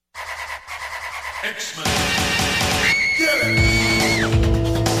X-Men. Get it!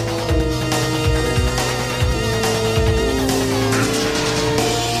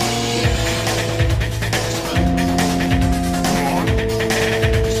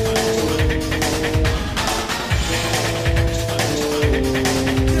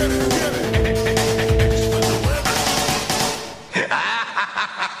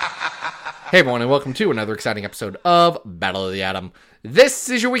 Hey everyone, and welcome to another exciting episode of Battle of the Atom. This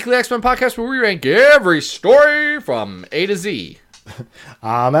is your weekly X-Men podcast where we rank every story from A to Z.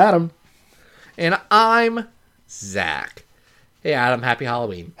 I'm Adam. And I'm Zach. Hey Adam, happy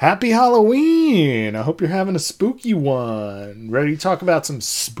Halloween. Happy Halloween! I hope you're having a spooky one. Ready to talk about some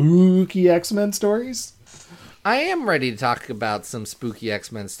spooky X-Men stories? I am ready to talk about some spooky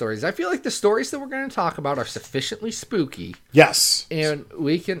X-Men stories. I feel like the stories that we're going to talk about are sufficiently spooky. Yes. And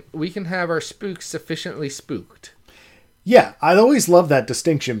we can have our spooks sufficiently spooked. Yeah, I always love that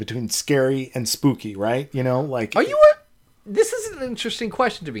distinction between scary and spooky, right? You know, like... This is an interesting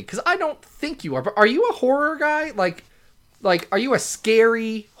question to me, because I don't think you are, but are you a horror guy? Like, are you a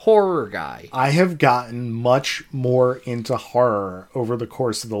scary horror guy? I have gotten much more into horror over the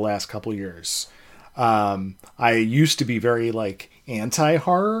course of the last couple years. I used to be very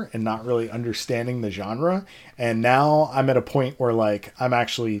anti-horror and not really understanding the genre. And now I'm at a point where I'm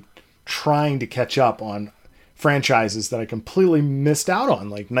actually trying to catch up on franchises that I completely missed out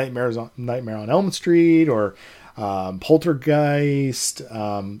on, like Nightmare on Elm Street or Poltergeist.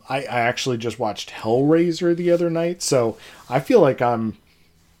 I actually just watched Hellraiser the other night. So I feel like I'm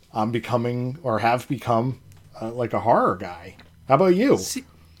becoming or have become like a horror guy. How about you?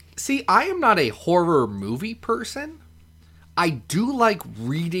 See, I am not a horror movie person. I do like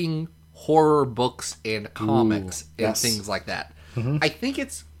reading horror books and comics and things like that. Mm-hmm. I think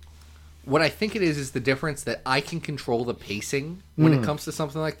it is the difference that I can control the pacing when it comes to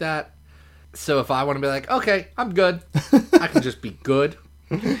something like that. So if I want to be like, okay, I'm good, I can just be good.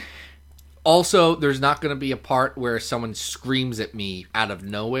 Also, there's not going to be a part where someone screams at me out of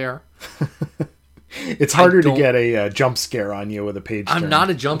nowhere. It's harder to get a jump scare on you with a page turn. I'm not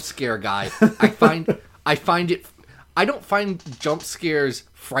a jump scare guy. I don't find jump scares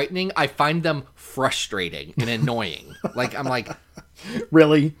frightening. I find them frustrating and annoying.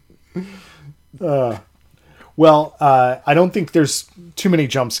 Really? Well, I don't think there's too many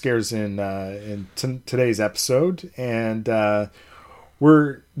jump scares in today's episode, and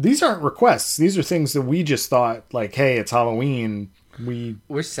these aren't requests. These are things that we just thought, hey, it's Halloween.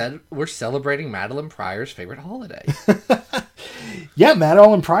 We're celebrating Madeline Pryor's favorite holiday. Yeah,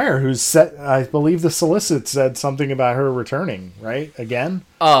 Madeline Pryor, who's set. I believe the solicit said something about her returning, right? Again.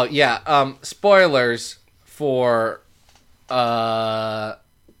 Oh yeah. Spoilers for, I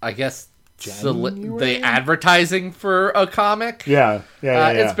guess the advertising for a comic. Yeah.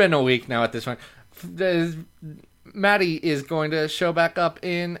 It's been a week now at this point. Maddie is going to show back up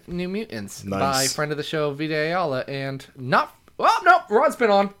in New Mutants by friend of the show Vita Ayala, and not. Well, no, Rod's been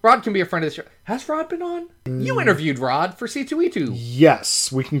on. Rod can be a friend of the show. Has Rod been on? You interviewed Rod for C2E2.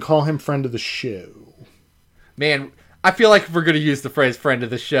 Yes, we can call him friend of the show. Man, I feel like if we're going to use the phrase friend of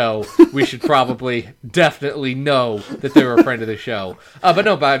the show, we should probably definitely know that they were a friend of the show. But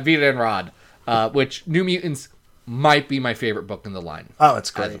no, by Vita and Rod, which New Mutants might be my favorite book in the line. Oh, it's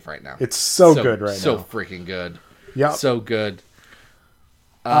great. As of right now. It's so good right now. So freaking good. Yeah. So good.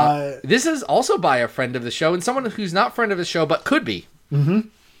 This is also by a friend of the show and someone who's not friend of the show but could be. Mm-hmm.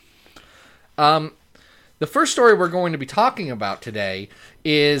 The first story we're going to be talking about today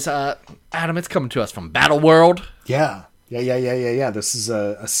is Adam. It's coming to us from Battle World. Yeah. This is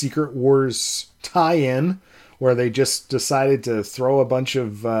a Secret Wars tie-in where they just decided to throw a bunch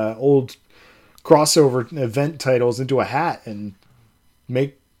of old crossover event titles into a hat and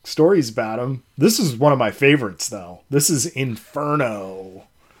make stories about them. This is one of my favorites, though. This is Inferno.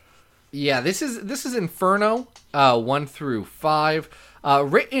 Yeah, this is Inferno 1 through 5,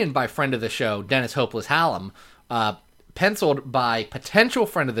 written by friend of the show Dennis Hopeless Hallam, penciled by potential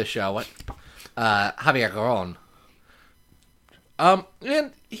friend of the show Javier Garron.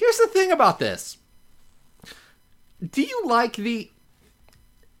 And here's the thing about this. Do you like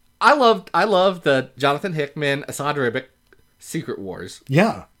I love the Jonathan Hickman, Assad Ribic Secret Wars.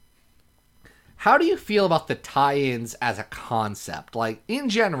 Yeah. How do you feel about the tie-ins as a concept? In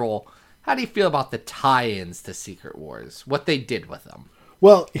general, how do you feel about the tie-ins to Secret Wars? What they did with them?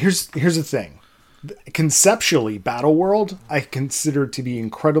 Well, here's the thing. Conceptually, Battle World, I consider to be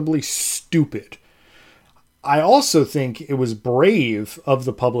incredibly stupid. I also think it was brave of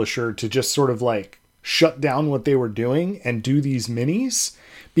the publisher to just sort of shut down what they were doing and do these minis,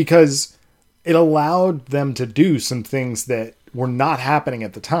 because it allowed them to do some things that were not happening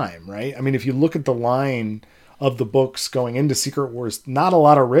at the time, right? I mean, if you look at the line of the books going into Secret Wars, not a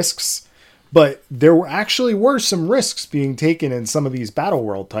lot of risks, but there were some risks being taken in some of these Battle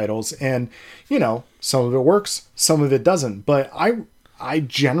World titles, and some of it works, some of it doesn't. But I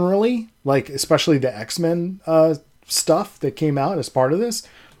generally like, especially the X-Men stuff that came out as part of this.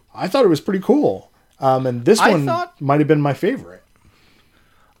 I thought it was pretty cool, and this one might have been my favorite.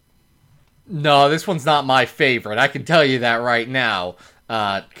 No, this one's not my favorite. I can tell you that right now,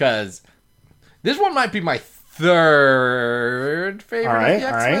 because this one might be my third favorite of the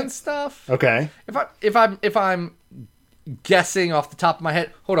X-Men stuff. Okay. If I'm guessing off the top of my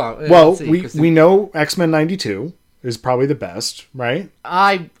head, hold on. Well, we know X-Men 92 is probably the best, right?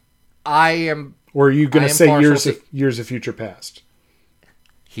 I am. Or are you going to say Years of Future Past?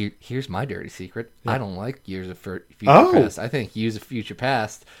 Here's my dirty secret. Yeah. I don't like Years of Future Past. I think Years of Future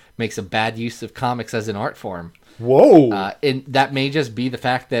Past makes a bad use of comics as an art form. Whoa. And that may just be the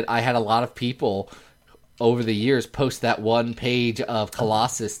fact that I had a lot of people over the years post that one page of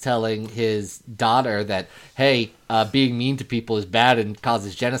Colossus telling his daughter that, hey, being mean to people is bad and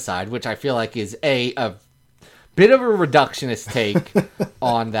causes genocide, which I feel like is a bit of a reductionist take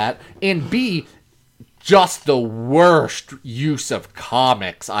on that, and B, just the worst use of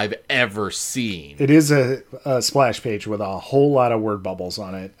comics I've ever seen. It is a splash page with a whole lot of word bubbles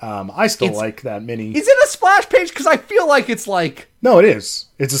on it. I still like that mini. Is it a splash page? Because I feel like it's like... No, it is.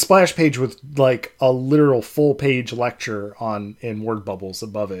 It's a splash page with like a literal full page lecture in word bubbles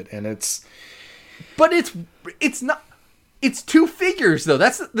above it, and it's... But it's not... It's two figures, though.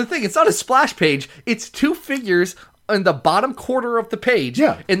 That's the thing. It's not a splash page. It's two figures in the bottom quarter of the page.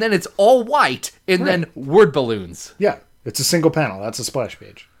 Yeah. And then it's all white, and then word balloons. Yeah. It's a single panel. That's a splash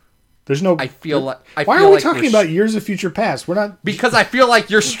page. There's no... Why are we talking about Years of Future Past? We're not... Because I feel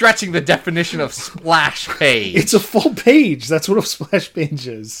like you're stretching the definition of splash page. It's a full page. That's what a splash page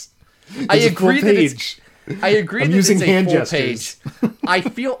is. I agree that it's a full gestures. page.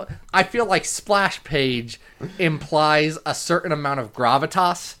 I feel like splash page implies a certain amount of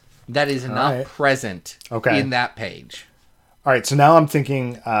gravitas that is not present in that page. All right, so now I'm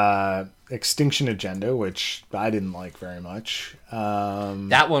thinking Extinction Agenda, which I didn't like very much.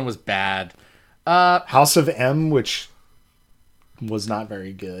 That one was bad. House of M, which was not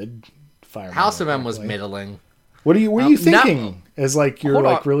very good. House of M was middling. What are you thinking as like your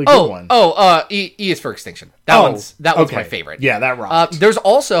like really good one? E is for Extinction. That one's my favorite. Yeah, that rocked. There's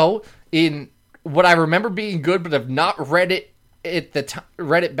also in what I remember being good, but have not read it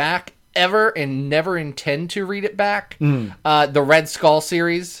read it back ever and never intend to read it back. The Red Skull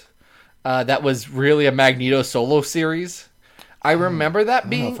series, that was really a Magneto solo series. I remember that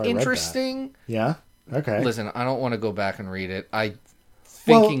being interesting. Yeah. Okay. Listen, I don't want to go back and read it.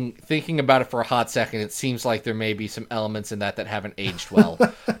 Thinking about it for a hot second, it seems like there may be some elements in that haven't aged well.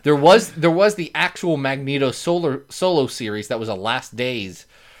 There was the actual Magneto solo series that was a Last Days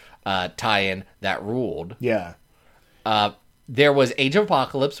tie-in that ruled. Yeah. There was Age of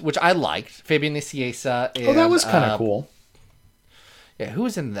Apocalypse, which I liked. Fabian Nicieza. And, that was kind of cool. Yeah, who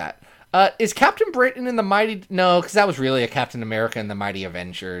was in that? Is Captain Britain in the Mighty... No, because that was really a Captain America and the Mighty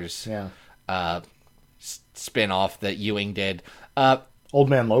Avengers spin-off that Ewing did. Old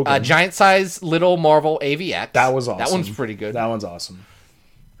Man Logan. Giant Size Little Marvel AVX. That was awesome. That one's pretty good. That one's awesome.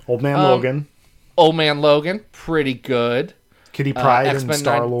 Old Man Logan. Old Man Logan, pretty good. Kitty Pryde and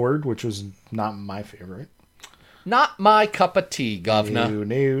Star-Lord, which was not my favorite. Not my cup of tea, governor.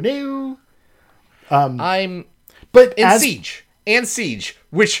 No. Siege. And Siege.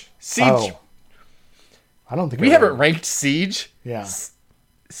 Which, Siege... Oh. I don't think we haven't ranked Siege. Yeah.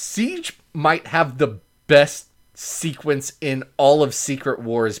 Siege might have the best sequence in all of Secret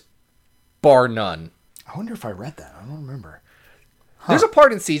Wars, bar none. I wonder if I read that. I don't remember. There's a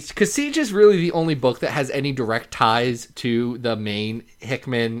part in Siege, because Siege is really the only book that has any direct ties to the main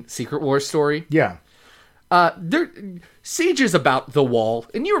Hickman Secret Wars story. Yeah. Siege is about the Wall,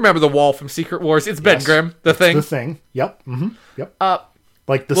 and you remember the Wall from Secret Wars. It's Ben Grimm, the Thing. The Thing. Yep. Mm-hmm. Yep.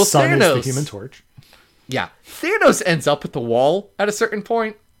 Like the sun Thanos, is the Human Torch. Yeah. Thanos ends up at the Wall at a certain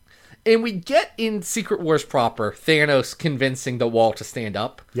point, and we get in Secret Wars proper Thanos convincing the Wall to stand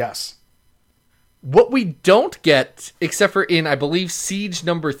up. Yes. What we don't get, except for in, I believe, Siege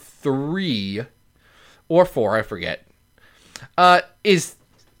number 3 or 4, I forget, is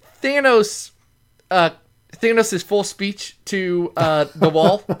Thanos... Thanos' full speech to the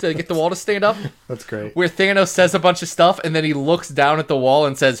Wall to get the Wall to stand up. That's great. Where Thanos says a bunch of stuff and then he looks down at the Wall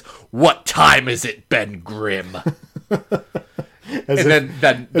and says, "What time is it, Ben Grimm?" As and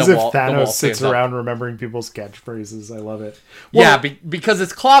then as the if wall, the Thanos wall sits stands up. around remembering people's catchphrases. I love it. Yeah, because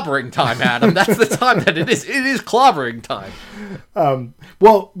it's clobbering time, Adam. That's the time that it is. It is clobbering time.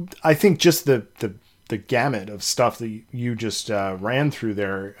 Well, I think just the gamut of stuff that you just ran through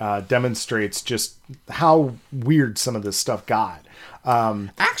there demonstrates just how weird some of this stuff got.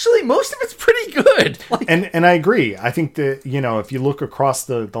 Actually, most of it's pretty good. Like, And I agree. I think that, if you look across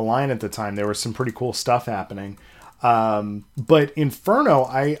the line at the time, there was some pretty cool stuff happening. But Inferno,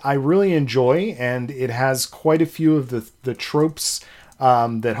 I really enjoy, and it has quite a few of the tropes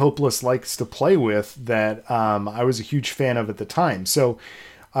that Hopeless likes to play with that I was a huge fan of at the time. So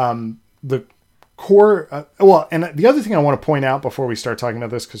the core... and the other thing I want to point out before we start talking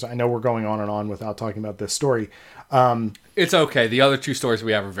about this, because I know we're going on and on without talking about this story... it's okay. The other two stories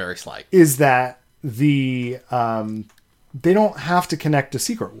we have are very slight. Is that they don't have to connect to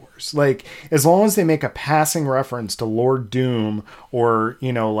Secret Wars. Like, as long as they make a passing reference to Lord Doom or,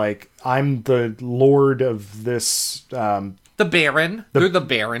 I'm the Lord of this... the Baron. They're the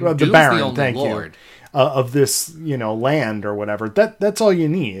Baron. The Doom's Baron, the only thank Lord. you. Of this, land or whatever. That's all you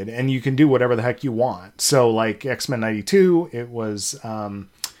need. And you can do whatever the heck you want. So, like, X-Men 92, it was...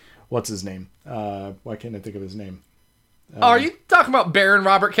 what's his name? Why can't I think of his name? Are you talking about Baron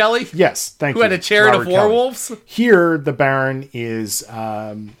Robert Kelly? Yes, thank you. Who had a chariot Robert of werewolves? Kelly. Here, the Baron is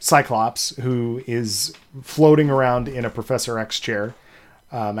Cyclops, who is floating around in a Professor X chair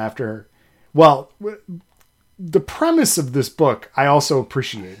after... Well, the premise of this book I also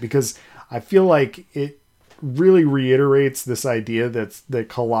appreciate, because I feel like it really reiterates this idea that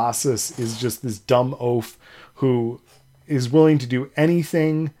Colossus is just this dumb oaf who is willing to do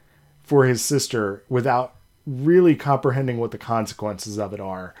anything for his sister without really comprehending what the consequences of it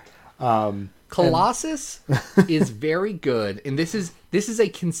are. Colossus is very good, and this is a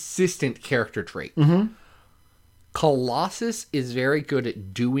consistent character trait. Mm-hmm. Colossus is very good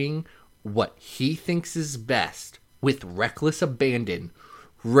at doing what he thinks is best with reckless abandon,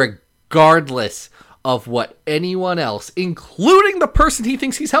 regardless of what anyone else, including the person he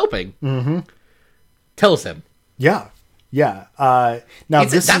thinks he's helping, tells him. Yeah. Yeah. Now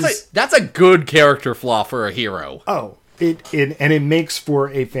that's a good character flaw for a hero. Oh, it makes for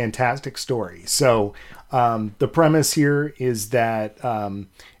a fantastic story. So the premise here is that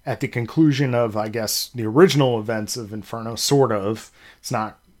at the conclusion of, I guess, the original events of Inferno, sort of, it's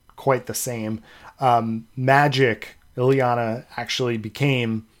not quite the same. Magic, Illyana actually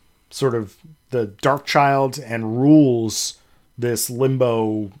became sort of the Dark Child and rules this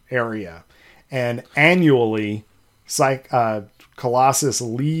limbo area. And annually, Colossus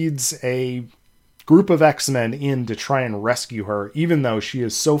leads a group of X-Men in to try and rescue her, even though she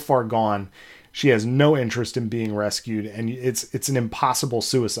is so far gone. She has no interest in being rescued, and it's an impossible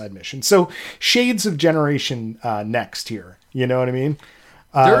suicide mission. So shades of Generation Next here. You know what I mean?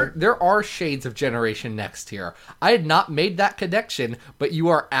 There are shades of Generation Next here. I had not made that connection, but you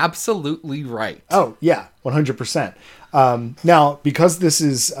are absolutely right. Oh, yeah, 100%. Now, because this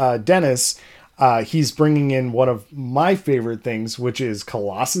is Dennis... he's bringing in one of my favorite things, which is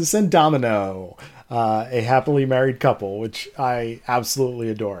Colossus and Domino, a happily married couple, which I absolutely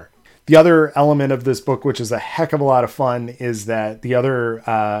adore. The other element of this book, which is a heck of a lot of fun, is that the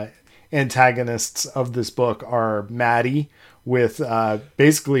other antagonists of this book are Maddie with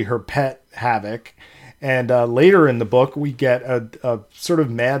basically her pet Havoc. And later in the book, we get a sort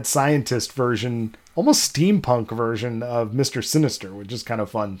of mad scientist version, almost steampunk version of Mr. Sinister, which is kind of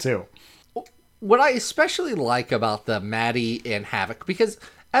fun too. What I especially like about the Maddie and Havoc, because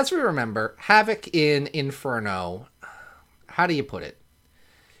as we remember, Havoc in Inferno, how do you put it?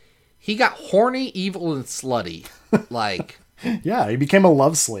 He got horny, evil, and slutty. Like... Yeah, he became a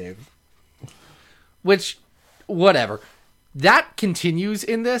love slave. Which, whatever. That continues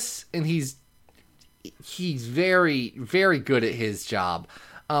in this, and he's very, very good at his job.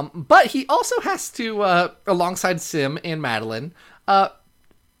 But he also has to, alongside Sim and Madeline,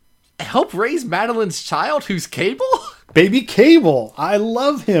 help raise Madeline's child, who's Cable? Baby Cable. I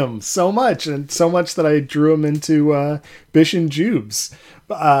love him so much, and so much that I drew him into Bish and Jubes.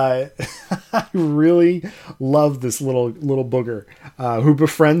 I really love this little booger who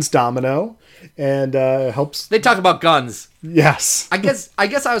befriends Domino and helps. They talk about guns. Yes. I guess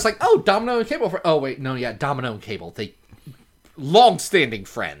I was like, oh, Domino and Cable. Oh wait, no, yeah, Domino and Cable. They long-standing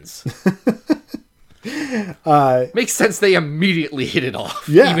friends. Makes sense. They immediately hit it off,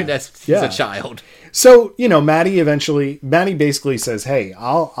 even as he's a child. So, Maddie basically says, hey,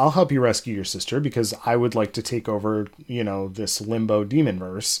 I'll help you rescue your sister because I would like to take over, this limbo demon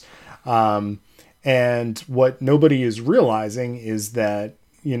verse. And what nobody is realizing is that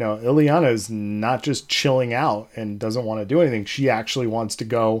Ileana is not just chilling out and doesn't want to do anything. She actually wants to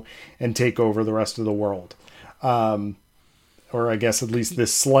go and take over the rest of the world. Or I guess at least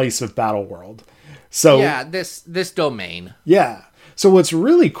this slice of Battle World. So yeah, this domain. Yeah. So what's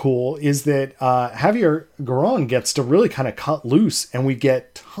really cool is that Javier Garron gets to really kind of cut loose, and we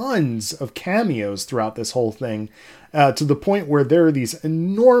get tons of cameos throughout this whole thing, to the point where there are these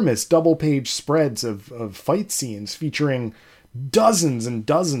enormous double-page spreads of fight scenes featuring dozens and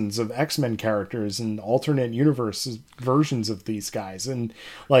dozens of X-Men characters and alternate universe versions of these guys. And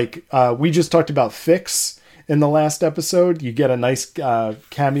like we just talked about Fix in the last episode, you get a nice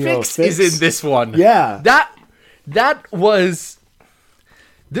cameo of Fix. Is in this one. Yeah. That was...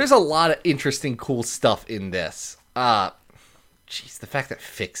 There's a lot of interesting, cool stuff in this. The fact that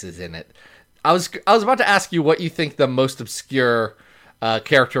Fix is in it. I was about to ask you what you think the most obscure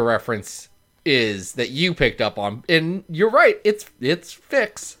character reference is that you picked up on, and you're right. It's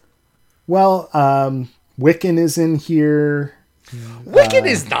Fix. Well, Wiccan is in here. Wiccan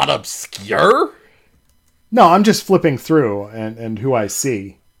is not obscure. No, I'm just flipping through and who I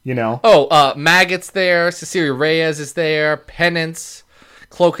see. Oh, Maggot's there. Cecilia Reyes is there. Penance.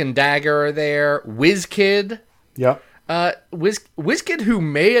 Cloak and Dagger are there. WizKid. Yep. WizKid, who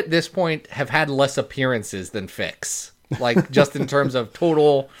may at this point have had less appearances than Fix. Like, just in terms of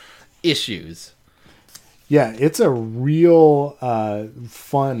total issues. Yeah, it's a real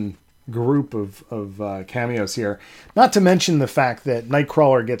fun group of cameos here. Not to mention the fact that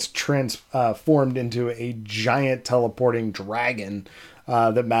Nightcrawler gets transformed into a giant teleporting dragon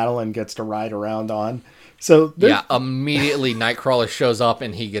that Madeline gets to ride around on. So yeah, immediately Nightcrawler shows up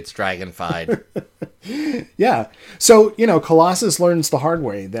and he gets dragonfied. Yeah. So, Colossus learns the hard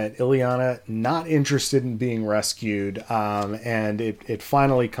way that Ileana not interested in being rescued. And it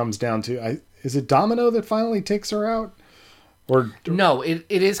finally comes down to, is it Domino that finally takes her out? Or no, it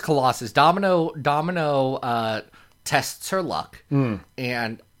is Colossus. Domino tests her luck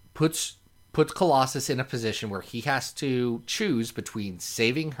and puts Colossus in a position where he has to choose between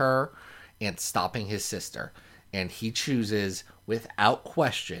saving her and stopping his sister. And he chooses, without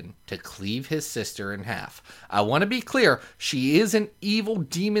question, to cleave his sister in half. I want to be clear, she is an evil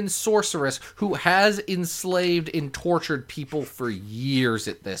demon sorceress who has enslaved and tortured people for years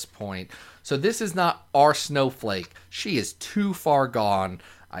at this point. So this is not our Snowflake. She is too far gone.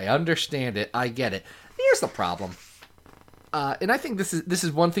 I understand it. I get it. Here's the problem. And I think this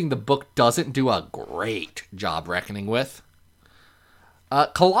is one thing the book doesn't do a great job reckoning with.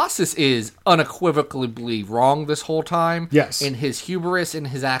 Colossus is unequivocally wrong this whole time. Yes. And his hubris and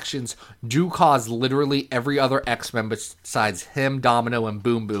his actions do cause literally every other X-Men besides him, Domino, and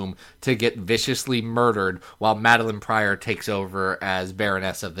Boom Boom to get viciously murdered while Madeline Pryor takes over as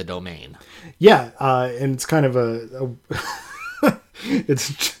Baroness of the Domain. Yeah, and it's kind of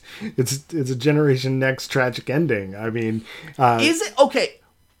it's a Generation Next tragic ending. I mean... is it? Okay.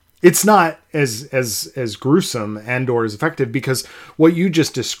 It's not as gruesome and or as effective because what you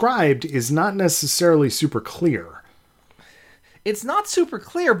just described is not necessarily super clear. It's not super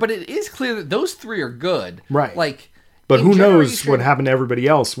clear, but it is clear that those three are good. Right. Like, but who knows what happened to everybody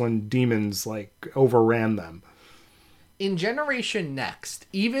else when demons overran them. In Generation Next,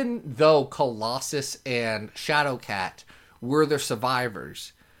 even though Colossus and Shadowcat were the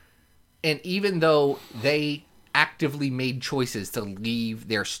survivors, and even though they actively made choices to leave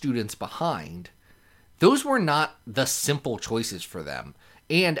their students behind, those were not the simple choices for them.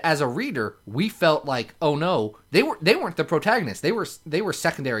 And as a reader, we felt like, oh no, they weren't the protagonists. They were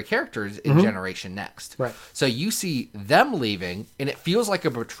secondary characters in Generation Next. Right. So you see them leaving, and it feels like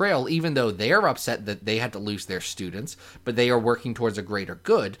a betrayal, even though they are upset that they had to lose their students, but they are working towards a greater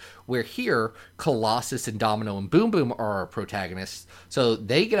good. Where here, Colossus and Domino and Boom Boom are our protagonists, so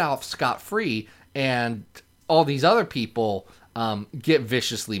they get off scot-free, and all these other people get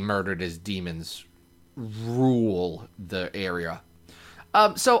viciously murdered as demons rule the area.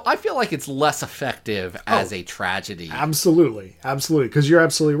 So I feel like it's less effective as a tragedy. Absolutely. Because you're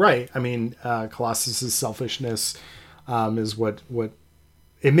absolutely right. I mean, Colossus's selfishness is what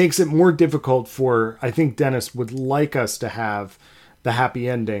it makes it more difficult for, I think Dennis would like us to have the happy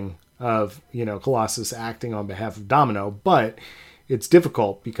ending of, Colossus acting on behalf of Domino, but it's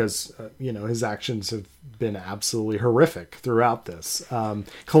difficult because, his actions have been absolutely horrific throughout this.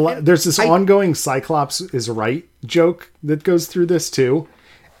 There's this ongoing Cyclops is right joke that goes through this too.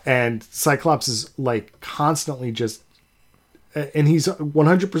 And Cyclops is constantly just, and he's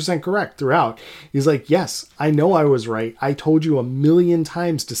 100% correct throughout. He's like, yes, I know I was right. I told you 1,000,000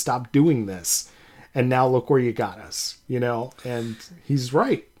 times to stop doing this. And now look where you got us, and he's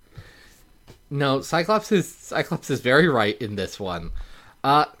right. No, Cyclops is very right in this one.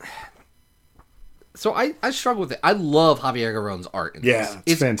 So I struggle with it. I love Javier Garron's art in Yeah, this.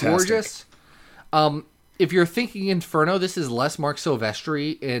 it's fantastic. Gorgeous. If you're thinking Inferno, this is less Mark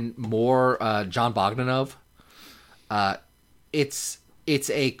Silvestri and more John Bogdanov. It's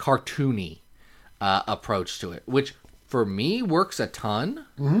a cartoony approach to it, which for me works a ton.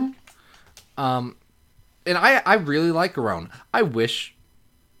 And I really like Garron. I wish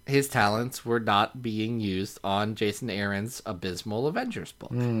his talents were not being used on Jason Aaron's abysmal Avengers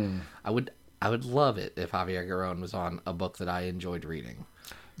book. I would love it if Javier Garron was on a book that I enjoyed reading.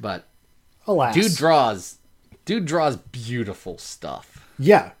 But Alas. dude draws beautiful stuff.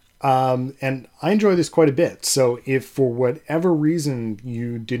 Yeah. And I enjoy this quite a bit. So if for whatever reason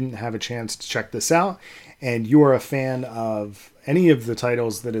you didn't have a chance to check this out and you are a fan of any of the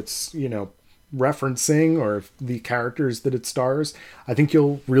titles that it's, referencing or the characters that it stars, I think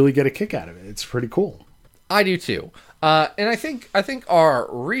you'll really get a kick out of it. It's pretty cool. I do too. And I think our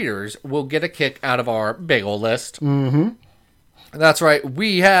readers will get a kick out of our big ol' list. Mm-hmm. That's right.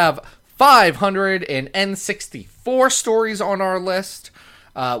 We have 564 stories on our list.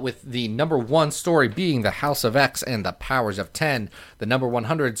 With the number 1 story being The House of X and the Powers of 10. The number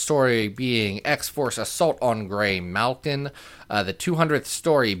 100 story being X-Force Assault on Grey Malkin. The 200th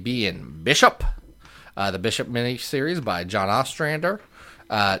story being Bishop. The Bishop miniseries by John Ostrander.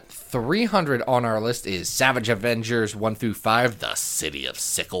 300 on our list is Savage Avengers 1 through 5, The City of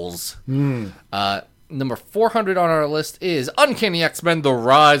Sickles. Number 400 on our list is Uncanny X-Men, The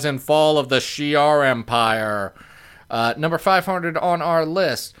Rise and Fall of the Shi'ar Empire. Number 500 on our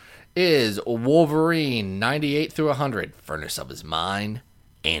list is Wolverine 98 through 100, Furnace of His Mind,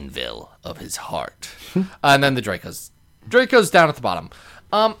 Anvil of His Heart. And then the Dracos. Dracos down at the bottom.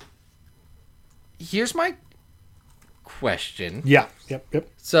 Here's my question. Yeah. Yep.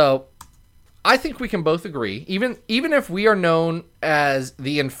 So, I think we can both agree, even if we are known as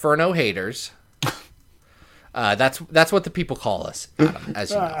the Inferno haters, that's what the people call us, Adam,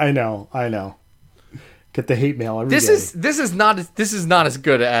 as you know. I know. Get the hate mail every day. This is not as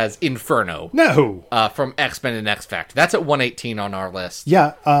good as Inferno. No. From X-Men and X Factor. That's at 118 on our list.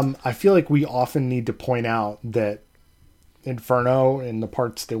 Yeah. I feel like we often need to point out that Inferno in the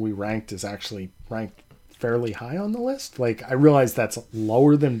parts that we ranked is actually ranked fairly high on the list. Like, I realize that's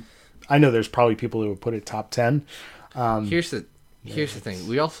lower than. I know there's probably people who would put it top 10. Here's the thing.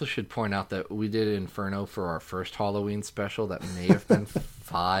 We also should point out that we did Inferno for our first Halloween special that may have been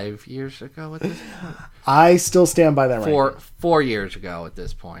 5 years ago at this point. I still stand by that ranking. 4 years ago at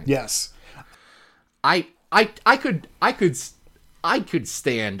this point. Yes. I could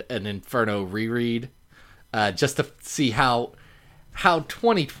stand an Inferno reread just to see how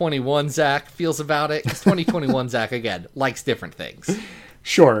 2021 Zach feels about it. Because 2021 Zach, again, likes different things.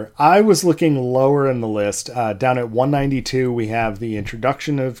 Sure. I was looking lower in the list. Down at 192, we have the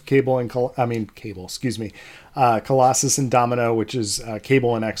introduction of Colossus and Domino, which is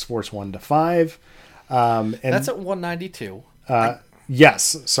Cable and X-Force 1 to 5. And that's at 192.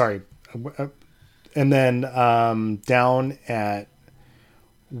 Yes, sorry. And then down at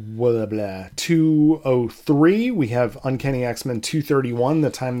 203, we have Uncanny X-Men 231,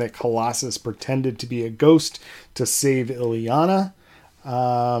 the time that Colossus pretended to be a ghost to save Illyana.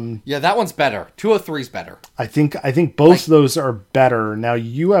 Yeah, that one's better. 203 is better. I think both those are better. Now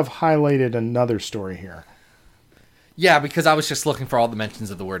you have highlighted another story here. Yeah, because I was just looking for all the mentions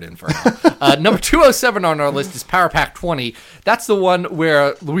of the word Inferno. Number 207 on our list is Power Pack 20. That's the one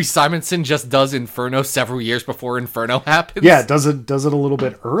where Louis Simonson just does Inferno several years before Inferno happens. Yeah, does it a little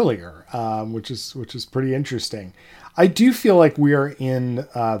bit earlier, which is pretty interesting. I do feel like we are in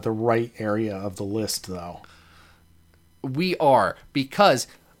the right area of the list, though. We are, because,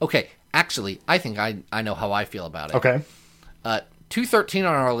 okay, actually, I think I know how I feel about it. Okay. 213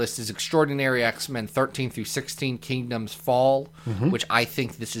 on our list is Extraordinary X-Men 13 through 16 Kingdoms Fall, which I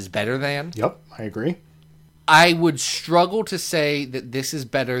think this is better than. Yep, I agree. I would struggle to say that this is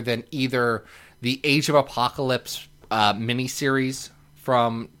better than either the Age of Apocalypse miniseries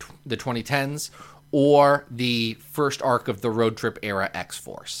from the 2010s or the first arc of the Road Trip era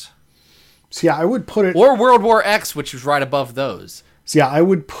X-Force. So yeah, I would put it... Or World War X, which is right above those. So yeah, I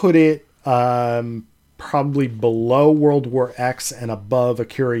would put it probably below World War X and above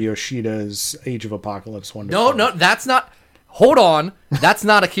Akira Yoshida's Age of Apocalypse 1 to 4. No, that's not... Hold on. That's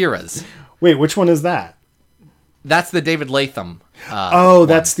not Akira's. Wait, which one is that? That's the David Latham.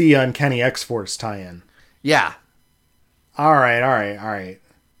 That's the Uncanny X-Force tie-in. Yeah. All right.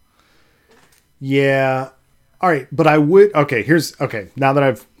 Yeah. All right, but I would... Okay, now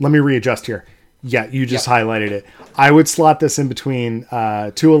that let me readjust here. Yeah, you just highlighted it. I would slot this in between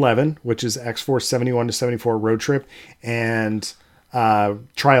 211, which is X-Force 71 to 74 Road Trip, and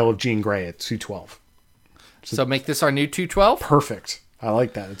Trial of Jean Grey at 212. So make this our new 212. Perfect. I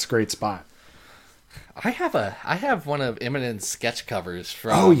like that. It's a great spot. I have one of Eminent's sketch covers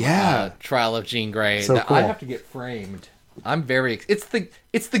from Trial of Jean Grey So that cool. I have to get framed. I'm very it's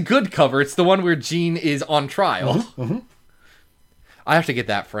the good cover. It's the one where Jean is on trial. Mm-hmm. I have to get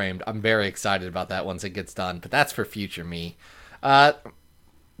that framed. I'm very excited about that once it gets done, but that's for future me.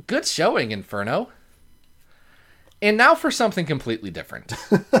 Good showing, Inferno. And now for something completely different.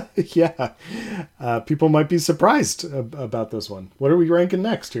 Yeah. People might be surprised about this one. What are we ranking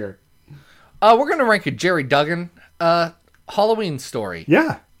next here? We're going to rank a Jerry Duggan Halloween story.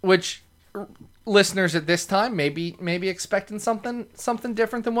 Yeah. Which listeners at this time may be expecting something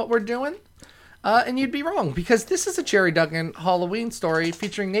different than what we're doing. And you'd be wrong, because this is a Jerry Duggan Halloween story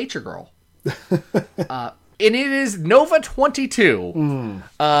featuring Nature Girl. And it is Nova 22.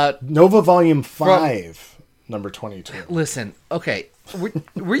 Nova Volume 5, number 22. Listen, okay.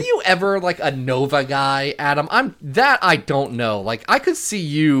 Were you ever like a Nova guy, Adam? I don't know. Like, I could see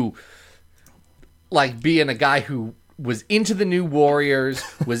you like being a guy who was into the New Warriors,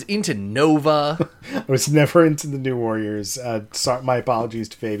 was into Nova. I was never into the New Warriors. Sorry, my apologies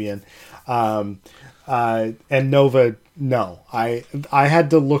to Fabian. And Nova, no. I had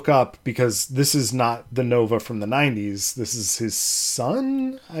to look up, because this is not the Nova from the 90s. This is his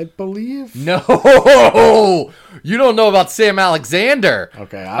son, I believe. No! You don't know about Sam Alexander.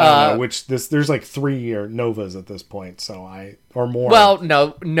 Okay, I don't know there's like 3 Novas at this point, or more. Well,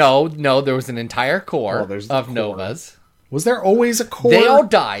 no, there was an entire core there's the of core. Novas. Was there always a core? They all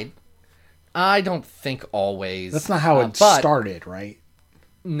died. I don't think always. That's not how it started, right?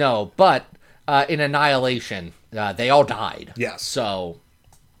 No, but in Annihilation, they all died. Yes. So,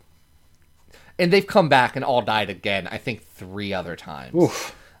 and they've come back and all died again, I think 3 other times.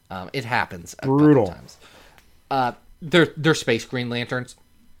 Oof. It happens a Brutal. couple times. They're space Green Lanterns.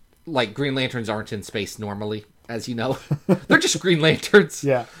 Like, Green Lanterns aren't in space normally, as you know. They're just Green Lanterns.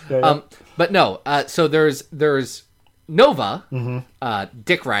 Yeah. But no, so there's Nova,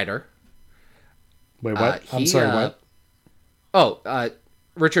 Dick Ryder. Wait, what? I'm sorry, what?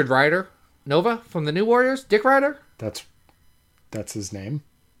 Richard Ryder, Nova from the New Warriors, Dick Ryder. That's his name.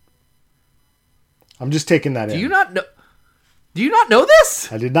 I'm just taking that in. Do you not know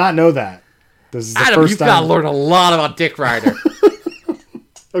this? I did not know that. This is the Adam, first you've time. got to learn a lot about Dick Ryder.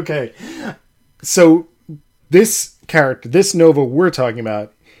 Okay. So this character, this Nova we're talking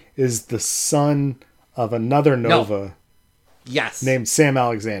about, is the son of another Nova Yes. named Sam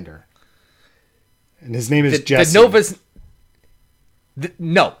Alexander. And his name is Jesse. The Nova's...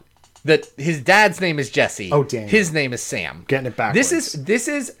 his dad's name is Jesse. Oh, dang. His name is Sam. Getting it backwards.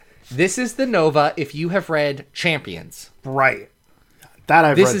 This is the Nova if you have read Champions. Right. That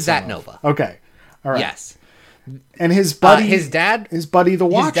I've read. This is some that of. Nova. Okay. All right. Yes. And his buddy, his buddy, the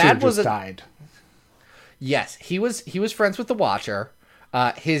Watcher, dad was just died. Yes, he was friends with the Watcher.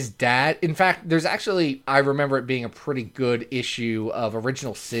 His dad, in fact, there's actually, I remember it being a pretty good issue of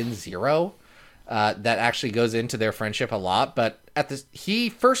Original Sin 0 that actually goes into their friendship a lot. But he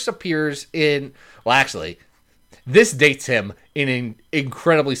first appears in, well, actually, this dates him in an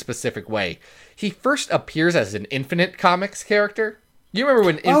incredibly specific way. He first appears as an Infinite Comics character. You remember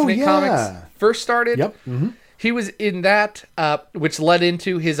when Infinite Comics first started? Yep. Mm-hmm. He was in that, which led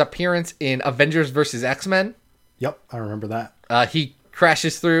into his appearance in Avengers vs. X-Men. Yep, I remember that. He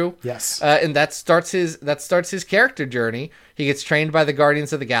crashes through. Yes. And that starts his character journey. He gets trained by the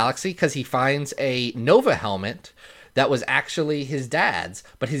Guardians of the Galaxy because he finds a Nova helmet that was actually his dad's,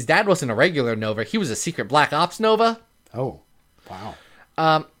 but his dad wasn't a regular Nova. He was a secret Black Ops Nova. Oh, wow.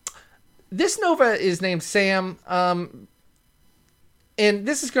 This Nova is named Sam, and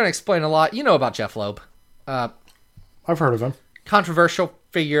this is going to explain a lot. You know about Jeff Loeb. I've heard of him. Controversial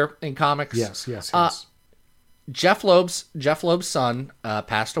figure in comics. Yes. Jeff Loeb's son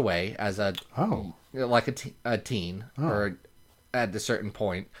passed away as a teen or at a certain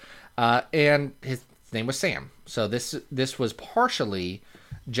point, and his name was Sam. So this was partially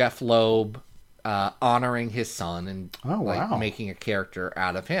Jeff Loeb honoring his son and making a character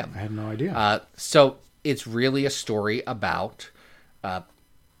out of him. I had no idea. So it's really a story about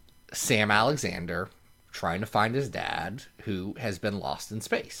Sam Alexander trying to find his dad, who has been lost in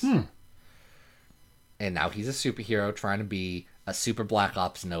space. And now he's a superhero trying to be a super Black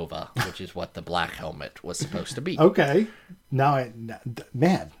Ops Nova, which is what the black helmet was supposed to be. Okay. Now,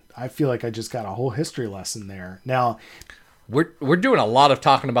 I feel like I just got a whole history lesson there. Now, we're doing a lot of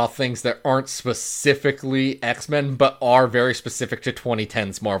talking about things that aren't specifically X-Men, but are very specific to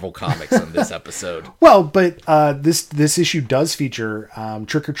 2010's Marvel Comics in this episode. Well, but this issue does feature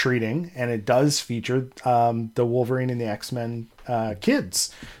Trick or Treating, and it does feature the Wolverine and the X-Men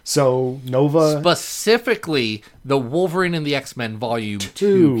kids. So Nova Specifically, the Wolverine and the X-Men Volume 2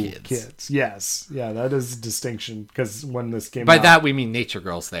 two kids. Yes, yeah, that is a distinction because when this came By out, that, we mean Nature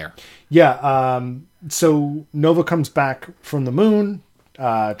Girls there. yeah. So Nova comes back from the moon,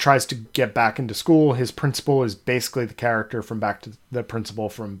 tries to get back into school. His principal is basically the character from Back to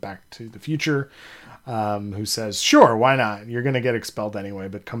the Future, who says, "Sure, why not? You're going to get expelled anyway,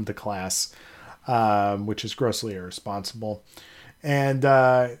 but come to class," which is grossly irresponsible. And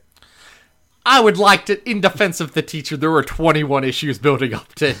I would like to, in defense of the teacher, there were 21 issues building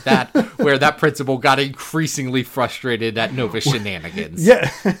up to that, where that principal got increasingly frustrated at Nova's shenanigans.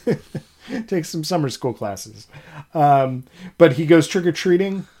 yeah, take some summer school classes. But he goes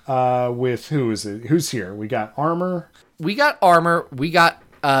trick-or-treating with, who is it? Who's here? We got Armor. We got Armor, we got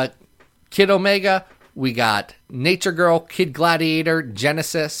Kid Omega, we got Nature Girl, Kid Gladiator,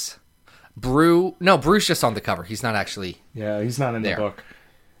 Genesis, Bruce just on the cover. He's not actually Yeah, he's not in there. the book.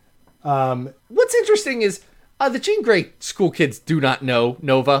 What's interesting is the Jean Grey school kids do not know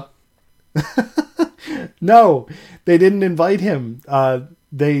Nova. No, they didn't invite him.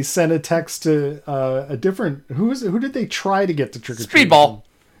 They sent a text to a different. Who did they try to get to trick or treat? Speedball.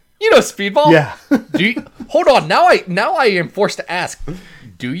 You know Speedball? Yeah, Hold on. Now I am forced to ask.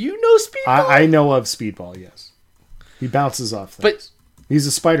 Do you know Speedball? I know of Speedball. Yes, he bounces off things. But he's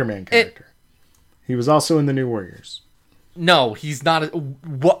a Spider-Man character. He was also in the New Warriors. no, he's not.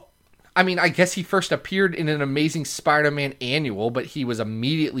 What? I mean, I guess he first appeared in an Amazing Spider-Man annual, but he was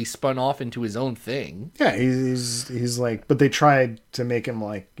immediately spun off into his own thing. Yeah, he's like, but they tried to make him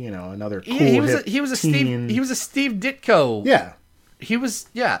like another cool. Yeah, hip he was a teen. Steve Ditko. Yeah, He was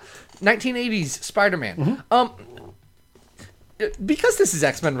 1980s Spider-Man. Because this is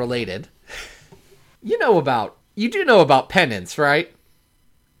X-Men related, you do know about Penance, right?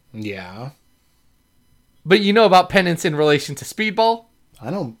 yeah. But you know about Penance in relation to Speedball? I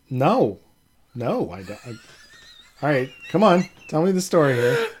don't know. No, I don't. All right, come on, tell me the story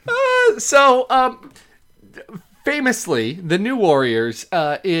here. Famously, the New Warriors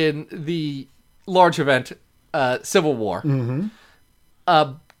in the large event Civil War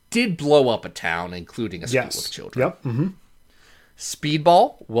did blow up a town, including a school Yes. of children. Yep. Mm-hmm.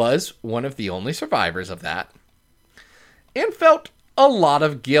 Speedball was one of the only survivors of that and felt a lot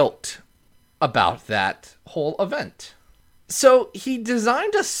of guilt about that whole event. So he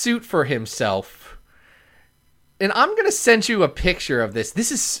designed a suit for himself, and I'm going to send you a picture of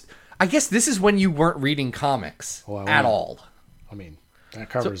this. I guess this is when you weren't reading comics at all. I mean, that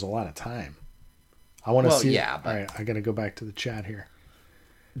covers a lot of time. I want to see. Yeah, but all right, I got to go back to the chat here.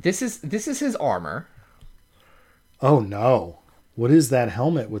 this is his armor. Oh no! What is that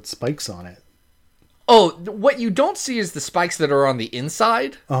helmet with spikes on it? Oh, what you don't see is the spikes that are on the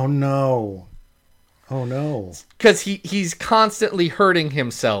inside, Oh no! Oh no! because he's constantly hurting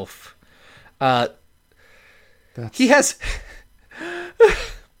himself. He has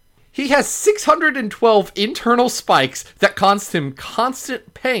 612 internal spikes that caused him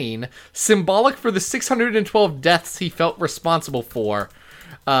constant pain, symbolic for the 612 deaths he felt responsible for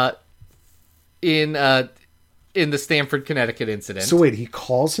in the Stamford, Connecticut incident. So wait, he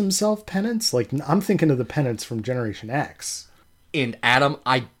calls himself Penance? Like I'm thinking of the Penance from Generation X. And Adam,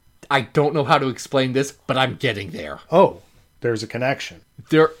 I don't know how to explain this, but I'm getting there. Oh, there's a connection.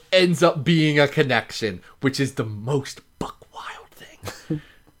 There ends up being a connection, which is the most buck wild thing.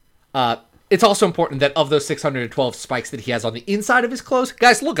 It's also important that of those 612 spikes that he has on the inside of his clothes,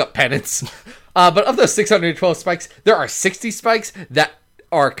 guys, look up Penance. But of those 612 spikes, there are 60 spikes that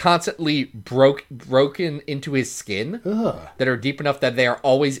are constantly broken into his skin, that are deep enough that they are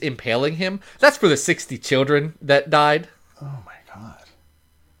always impaling him. That's for the 60 children that died. Oh my god!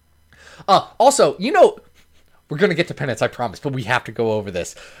 Also, we're going to get to Penance, I promise, but we have to go over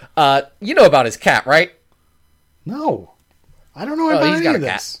this. You know about his cat, right? No, I don't know about he's any got of a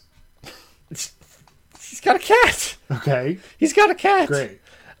this. He's got a cat. Okay, He's got a cat. great.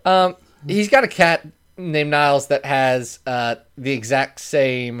 He's got a cat named Niles that has the exact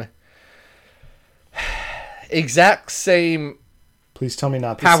same Please tell me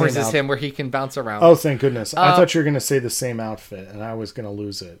not the powers same as outfit. him, where he can bounce around. Oh, thank goodness! I thought you were going to say the same outfit, and I was going to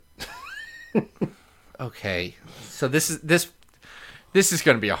lose it. Okay, so this is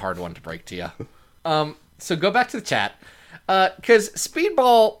going to be a hard one to break to you. So go back to the chat, because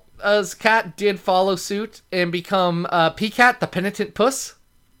Speedball's cat did follow suit and become P-Cat, the penitent puss.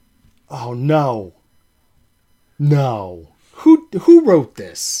 Oh no! No, who wrote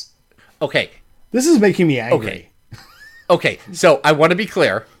this? Okay, This is making me angry. Okay, so I want to be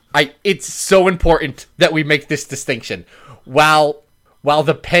clear. It's so important that we make this distinction. While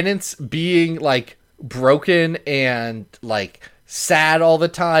the penance being like broken and like sad all the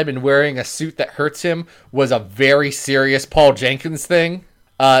time and wearing a suit that hurts him was a very serious Paul Jenkins thing.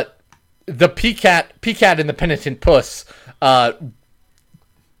 The Peacat and the Penitent Puss,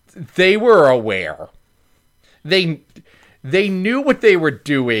 they were aware. They knew what they were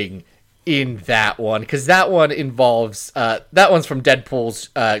doing in that one, because that one involves that one's from Deadpool's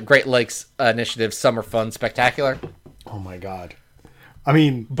Great Lakes Initiative Summer Fun Spectacular. Oh my god. I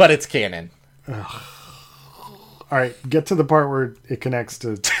mean, but it's canon. All right, get to the part where it connects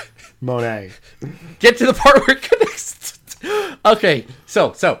to Monet. Get to the part where it connects. Okay,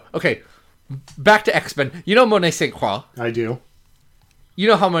 so okay, back to X-Men. You know Monet St. Croix? I do. You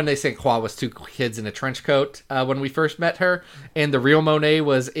know how Monet St. Croix was two kids in a trench coat when we first met her, and the real Monet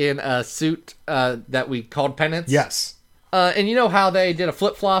was in a suit that we called Penance? Yes. And you know how they did a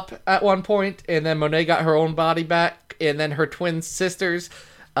flip-flop at one point, and then Monet got her own body back, and then her twin sisters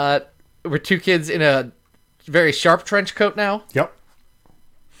were two kids in a very sharp trench coat now? Yep.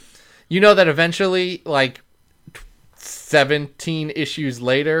 You know that eventually, like 17 issues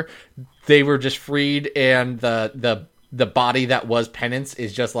later, they were just freed, and the body that was Penance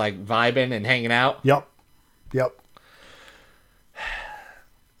is just like vibing and hanging out? Yep.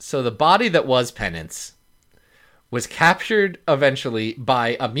 So the body that was Penance was captured eventually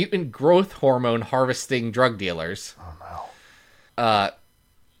by a mutant growth hormone harvesting drug dealers. Oh no.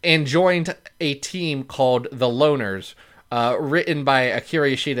 And joined a team called the Loners, written by Akira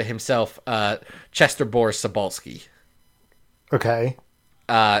Yoshida himself, Chester Boris Sobalski. Okay.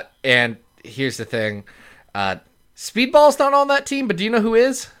 And here's the thing. Speedball's not on that team, but do you know who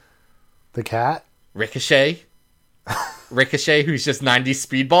is? The cat? Ricochet. Ricochet, who's just 90s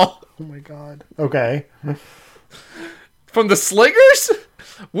Speedball. Oh my god. Okay. From the Slingers?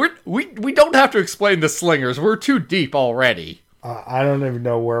 We don't have to explain the Slingers. We're too deep already. I don't even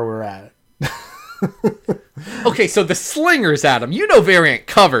know where we're at. Okay, so the Slingers, Adam. You know variant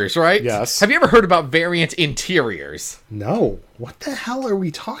covers, right? Yes. Have you ever heard about variant interiors? No. What the hell are we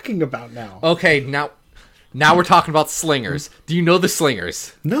talking about now? Okay, now we're talking about Slingers. Do you know the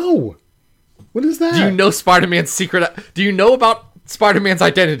Slingers? No. What is that? Do you know Spider-Man's secret? Do you know about Spider-Man's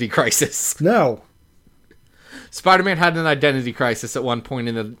identity crisis? No. Spider-Man had an identity crisis at one point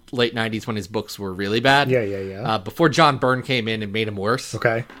in the late 90s when his books were really bad. Yeah. Before John Byrne came in and made him worse.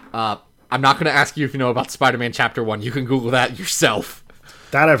 Okay. I'm not going to ask you if you know about Spider-Man Chapter 1. You can Google that yourself.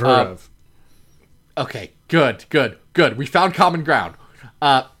 That I've heard of. Okay, good. We found common ground.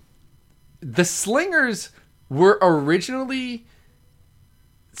 The Slingers were originally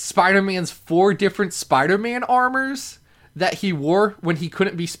Spider-Man's 4 different Spider-Man armors that he wore when he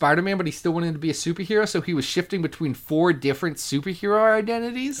couldn't be Spider-Man, but he still wanted to be a superhero, so he was shifting between 4 different superhero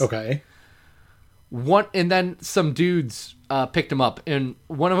identities. Okay. And then some dudes picked him up, and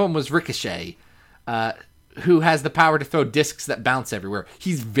one of them was Ricochet, who has the power to throw discs that bounce everywhere.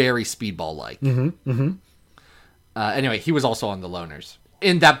 He's very Speedball-like. Anyway, he was also on the Loners.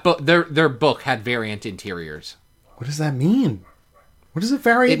 In that book, their book had variant interiors. What does that mean? What is a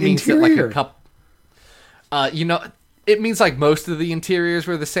variant It means interior? that like a couple. It means like most of the interiors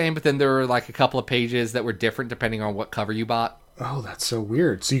were the same, but then there were like a couple of pages that were different depending on what cover you bought. Oh, that's so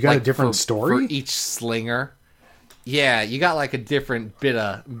weird. So you got Like a different story? for each slinger. Yeah, you got like a different bit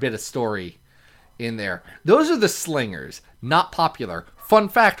of story in there. Those are the Slingers, not popular. Fun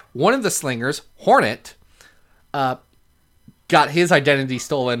fact, one of the Slingers, Hornet, got his identity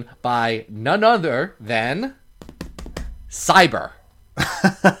stolen by none other than Cyber.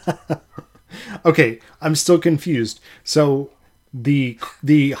 Okay, I'm still confused. So the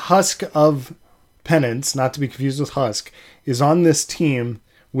Husk of Penance, not to be confused with Husk, is on this team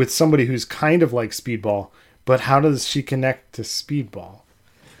with somebody who's kind of like Speedball, but how does she connect to Speedball?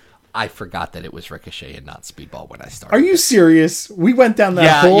 I forgot that it was Ricochet and not Speedball when I started. Are you serious? We went down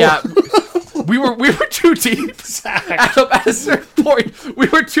that hole? Yeah. We were too deep. At a certain point, we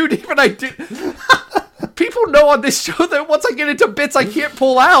were too deep, and I did. People know on this show that once I get into bits, I can't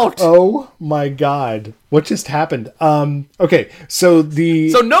pull out. Oh my god. What just happened? Okay, so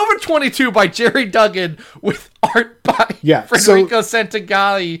Nova 22 by Jerry Duggan with art by Federico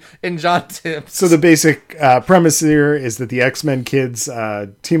Santagalli and John Timms. So the basic premise here is that the X-Men kids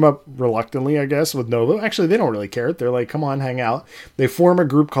team up reluctantly, I guess, with Nova. Actually, they don't really care. They're like, come on, hang out. They form a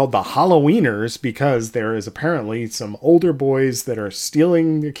group called the Halloweeners because there is apparently some older boys that are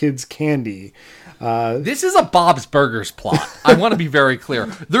stealing the kids' candy. This is a Bob's Burgers plot. I want to be very clear.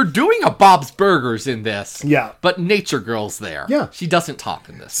 They're doing a Bob's Burgers in this. Yeah. But Nature Girl's there. Yeah. She doesn't talk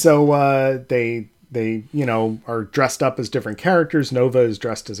in this. So they are dressed up as different characters. Nova is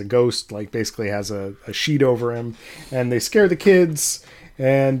dressed as a ghost, like basically has a sheet over him. And they scare the kids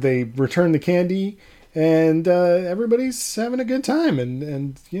and they return the candy. and everybody's having a good time,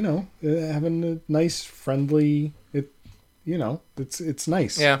 and having a nice, friendly. It's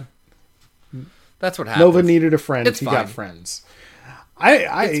nice. Yeah. That's what happens. Nova needed a friend. It's he fine. got friends.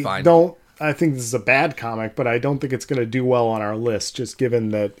 I It's fine. don't. I think this is a bad comic, but I don't think it's going to do well on our list, just given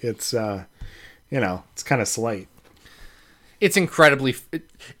that it's it's kind of slight. It's incredibly.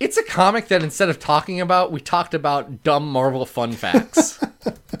 It's a comic that instead of talking about, we talked about dumb Marvel fun facts.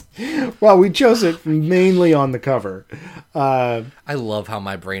 Well, we chose it mainly on the cover. I love how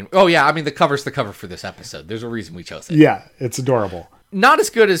my brain. Oh yeah, I mean the cover's the cover for this episode. There's a reason we chose it. Yeah, it's adorable. Not as